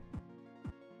cleaver.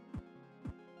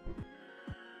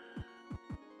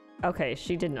 Okay,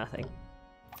 she did nothing.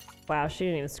 Wow, she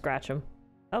didn't even scratch him.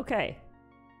 Okay.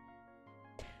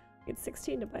 Get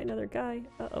 16 to buy another guy.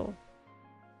 Uh-oh.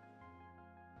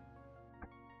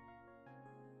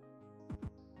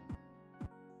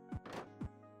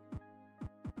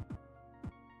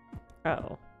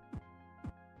 Uh-oh.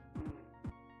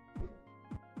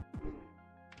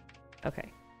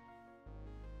 Okay.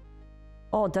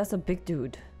 Oh, that's a big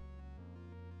dude.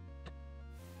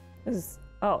 This is...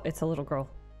 Oh, it's a little girl.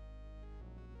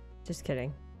 Just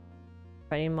kidding.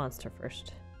 Fighting a monster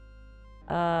first.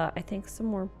 I think some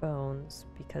more bones,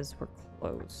 because we're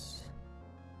close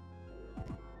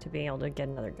to being able to get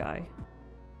another guy.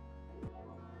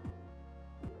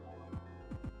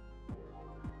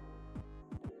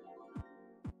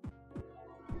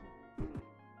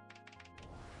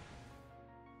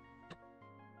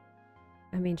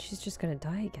 I mean, she's just gonna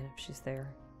die again if she's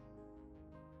there.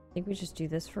 I think we just do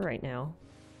this for right now.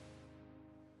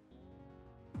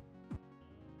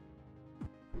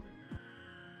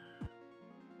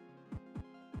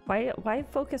 Why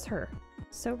focus her?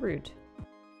 So rude.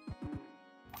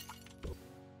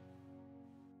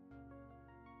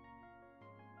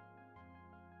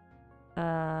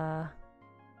 I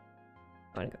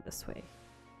wanna go this way.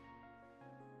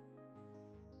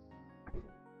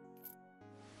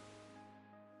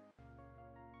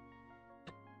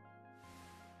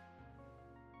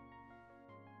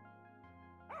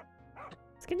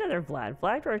 Let's get another Vlad.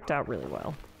 Vlad worked out really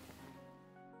well.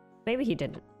 Maybe he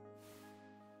didn't.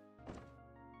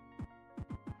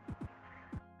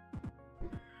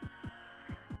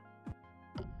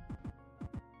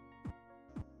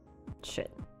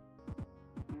 Shit.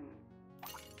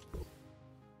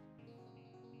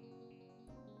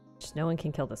 Just no one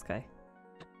can kill this guy.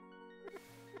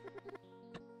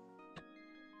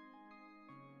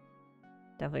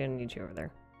 Definitely gonna need you over there.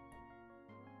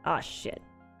 Ah, shit.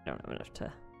 I don't have enough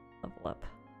to level up.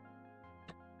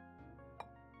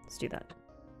 Let's do that.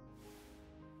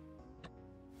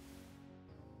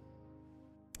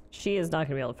 She is not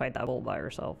gonna be able to fight that bull by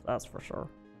herself, that's for sure.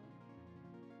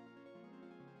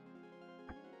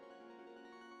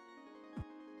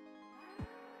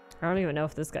 I don't even know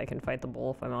if this guy can fight the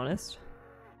bull, if I'm honest.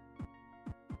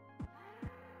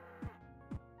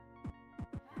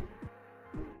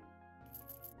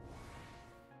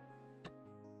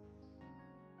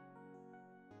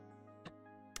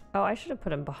 Oh, I should have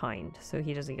put him behind so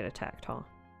he doesn't get attacked, huh?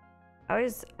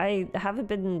 I haven't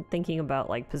been thinking about,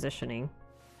 like, positioning.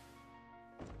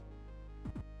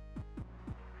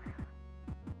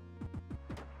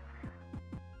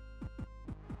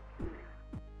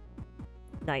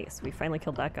 Nice, we finally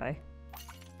killed that guy.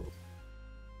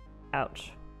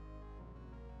 Ouch.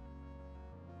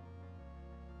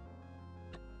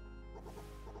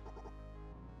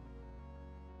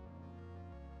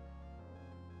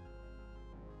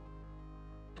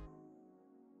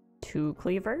 Two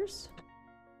cleavers.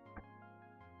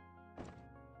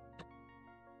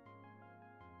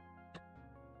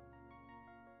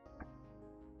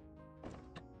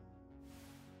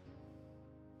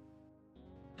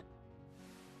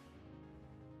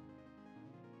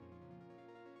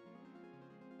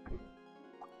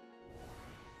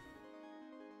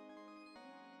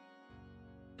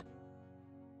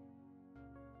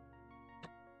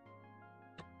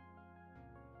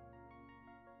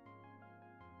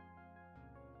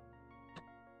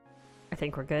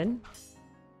 think we're good.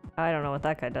 I don't know what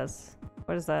that guy does.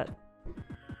 What is that?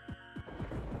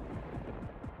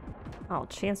 Oh,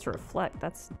 chance to reflect.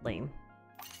 That's lame.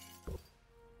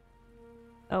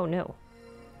 Oh, no.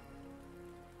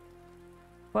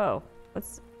 Whoa.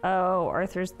 What's... Oh,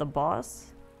 Arthur's the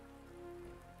boss?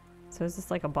 So is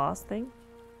this like a boss thing?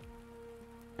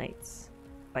 Knights.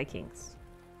 Vikings.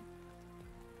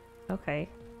 Okay.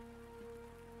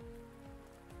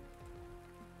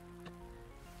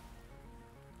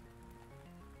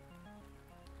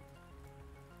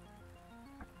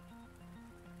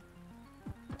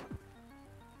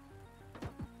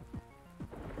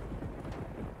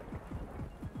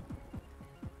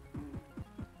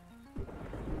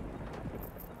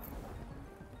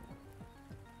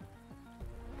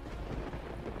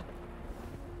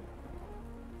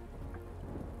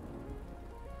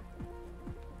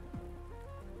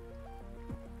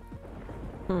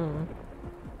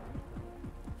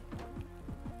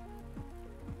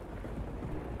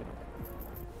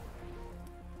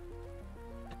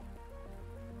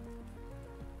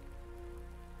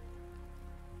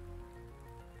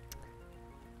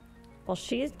 Well,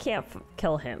 she can't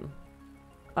kill him.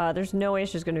 There's no way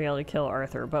she's going to be able to kill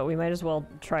Arthur, but we might as well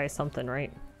try something,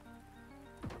 right?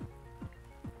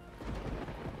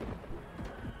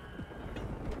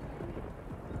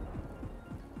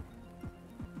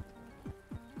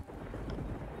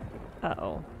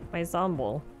 Uh-oh. My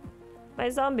zombie. My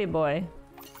zombie boy.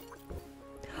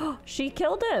 She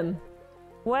killed him!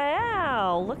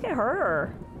 Wow! Look at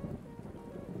her!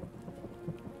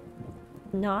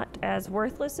 Not as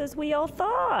worthless as we all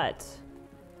thought!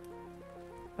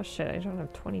 Oh shit, I don't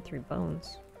have 23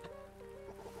 bones.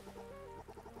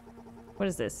 What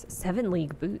is this? 7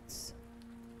 league boots.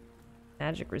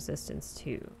 Magic resistance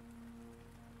 2.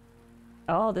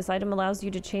 Oh, this item allows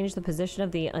you to change the position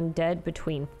of the undead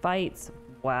between fights.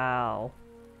 Wow.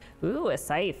 Ooh, a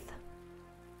scythe.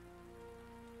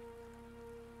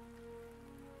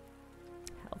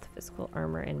 Health, physical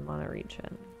armor, and mana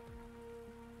regen.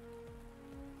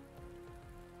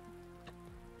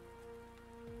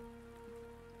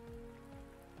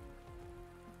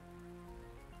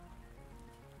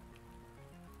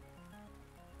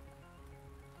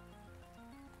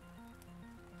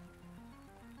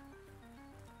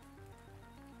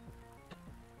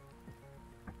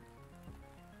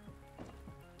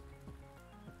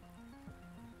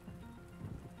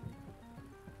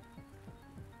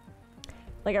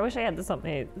 Like, I wish I had this on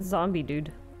my zombie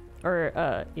dude.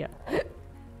 Or, yeah.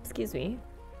 Excuse me.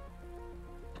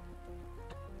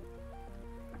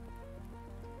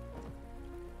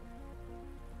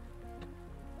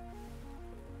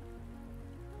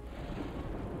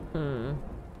 Hmm.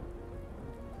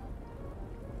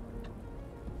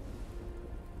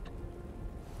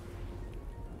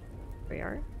 We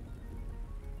are.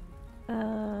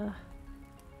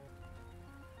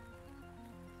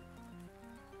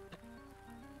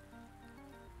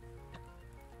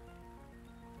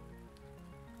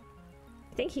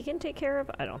 Think he can take care of?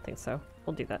 I don't think so.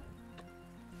 We'll do that.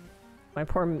 My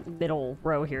poor middle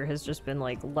row here has just been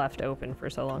like left open for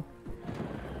so long.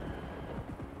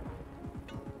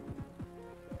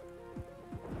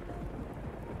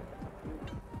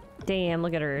 Damn,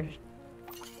 look at her.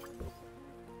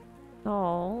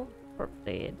 Oh, poor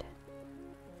blade.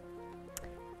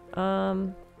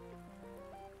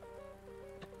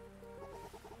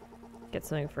 Get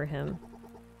something for him.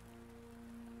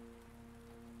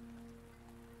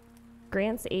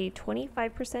 Grants a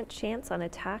 25% chance on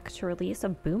attack to release a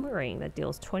boomerang that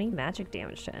deals 20 magic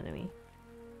damage to enemy.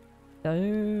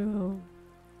 Oh.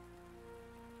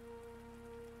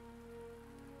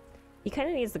 He kind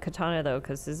of needs the katana though,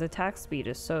 because his attack speed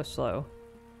is so slow.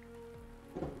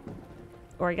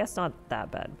 Or I guess not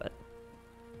that bad, but...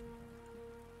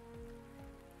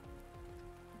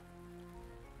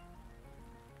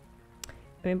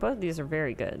 I mean, both of these are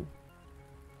very good.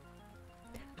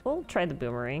 We'll try the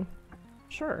boomerang.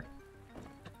 Sure.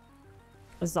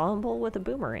 A zombie with a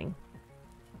boomerang.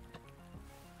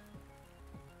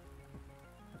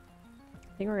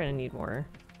 I think we're gonna need more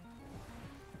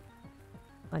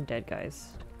undead guys.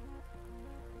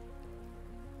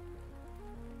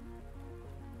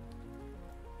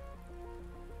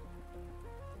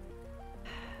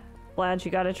 Vlad, you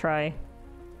gotta try.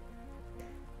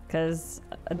 Because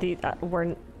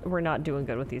we're not doing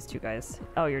good with these two guys.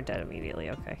 Oh, you're dead immediately,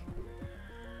 okay.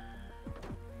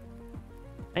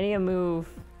 I need to move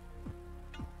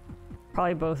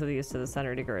probably both of these to the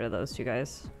center to get rid of those two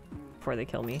guys before they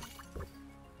kill me.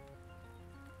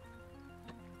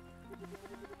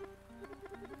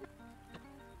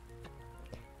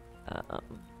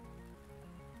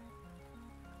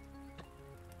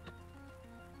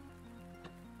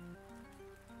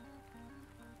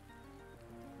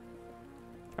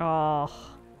 Oh.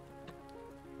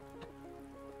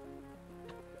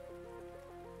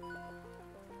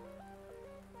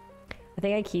 I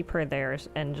think I keep her there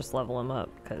and just level him up,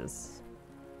 because...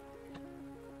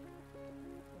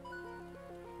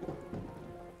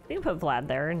 We can put Vlad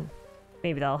there, and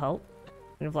maybe that'll help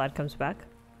when Vlad comes back.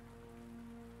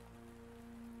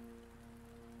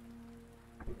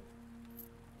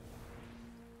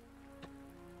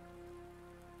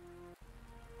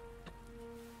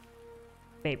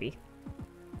 Maybe.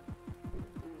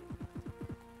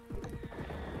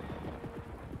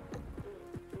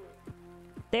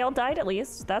 They all died at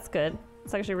least. That's good.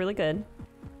 It's actually really good.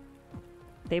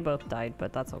 They both died,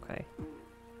 but that's okay.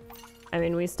 I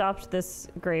mean, we stopped this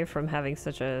grave from having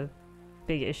such a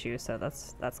big issue, so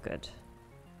that's good.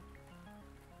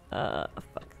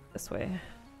 Fuck. This way.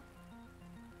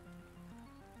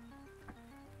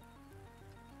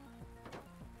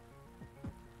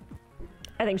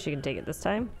 I think she can take it this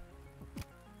time.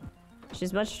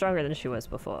 She's much stronger than she was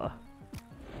before.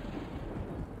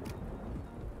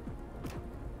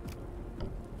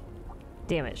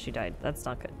 Damn it, she died. That's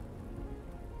not good.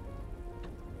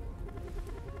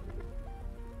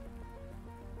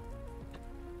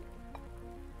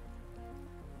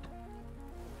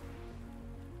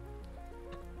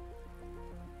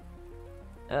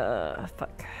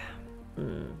 Fuck.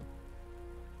 You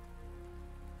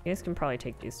guys can probably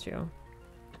take these two.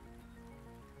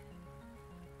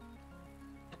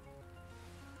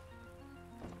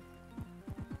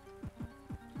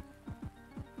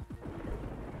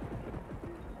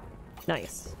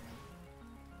 Nice.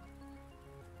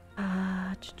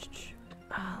 Let's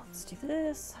do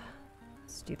this.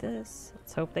 Let's do this.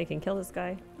 Let's hope they can kill this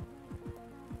guy.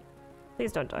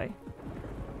 Please don't die.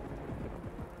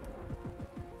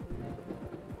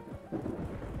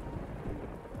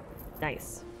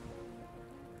 Nice.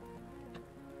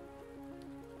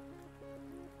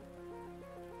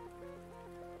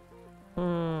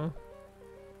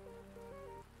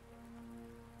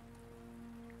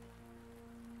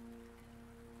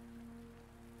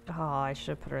 Oh, I should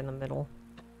have put her in the middle.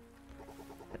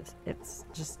 It's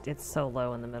so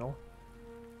low in the middle.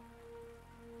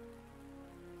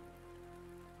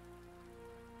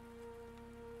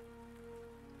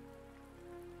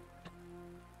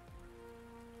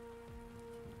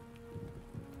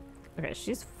 Okay,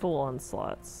 she's full on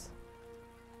slots.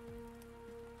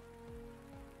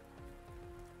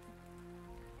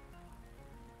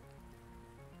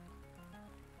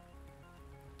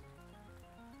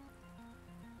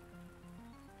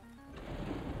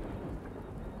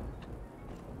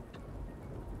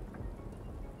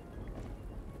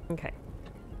 Okay.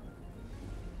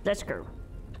 Let's go.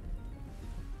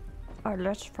 Oh,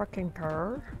 let's fucking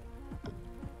go.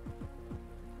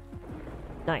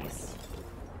 Nice.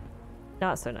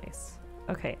 Not so nice.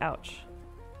 Okay, ouch.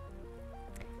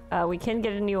 We can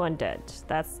get a new undead.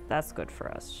 That's good for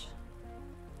us.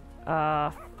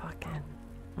 Fucking.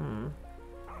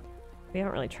 We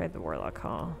haven't really tried the warlock,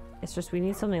 huh? It's just we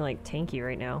need something like tanky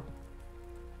right now.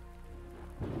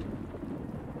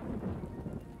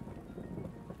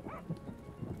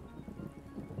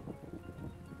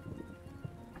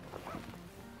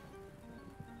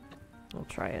 I'll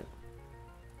try it.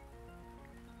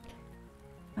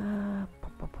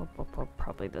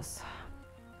 Probably this.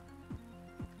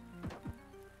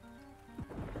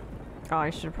 Oh, I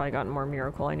should have probably gotten more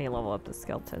miracle. I need to level up the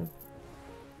skeleton.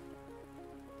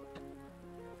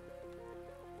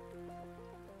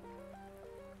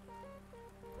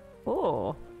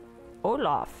 Oh,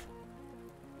 Olaf.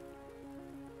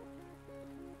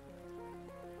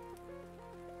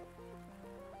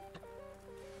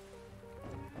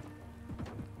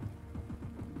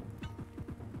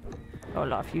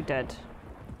 Olaf, you dead.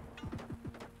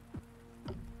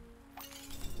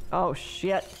 Oh,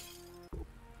 shit.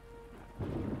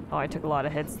 Oh, I took a lot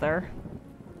of hits there.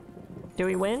 Do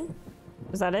we win?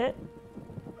 Was that it?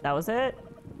 That was it?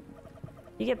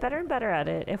 You get better and better at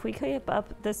it. If we keep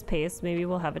up this pace, maybe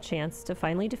we'll have a chance to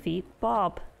finally defeat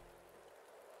Bob.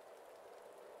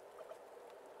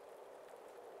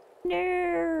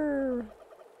 No!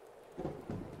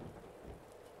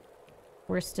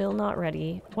 We're still not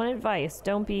ready. One advice,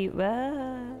 don't be...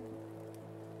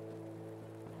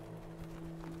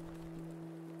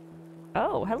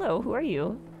 Oh, hello, who are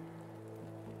you?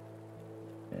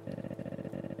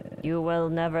 You will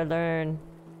never learn.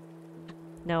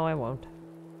 No, I won't.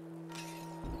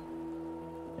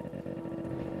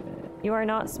 You are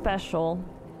not special.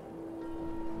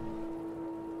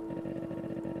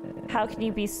 How can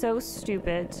you be so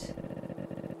stupid?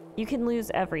 You can lose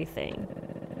everything.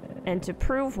 And to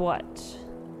prove what?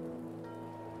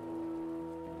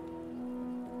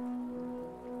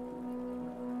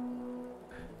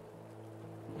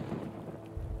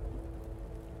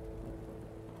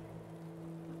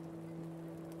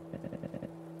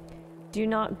 Do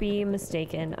not be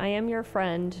mistaken. I am your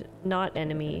friend, not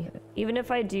enemy, even if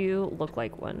I do look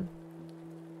like one.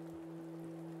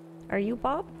 Are you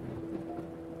Bob?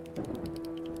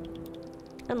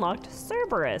 Unlocked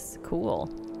Cerberus. Cool.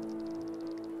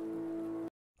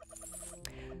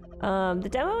 The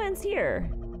demo ends here.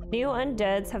 New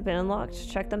undeads have been unlocked.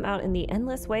 Check them out in the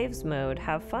Endless Waves mode.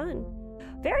 Have fun.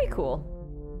 Very cool.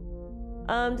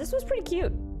 This was pretty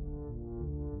cute.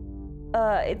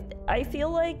 I feel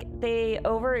like they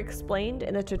over-explained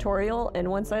in the tutorial, and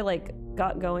once I like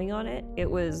got going on it, it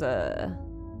was a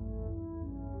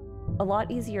lot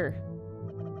easier.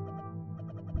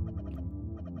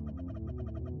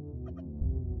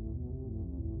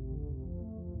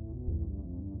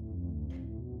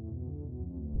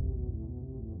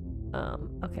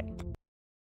 Okay.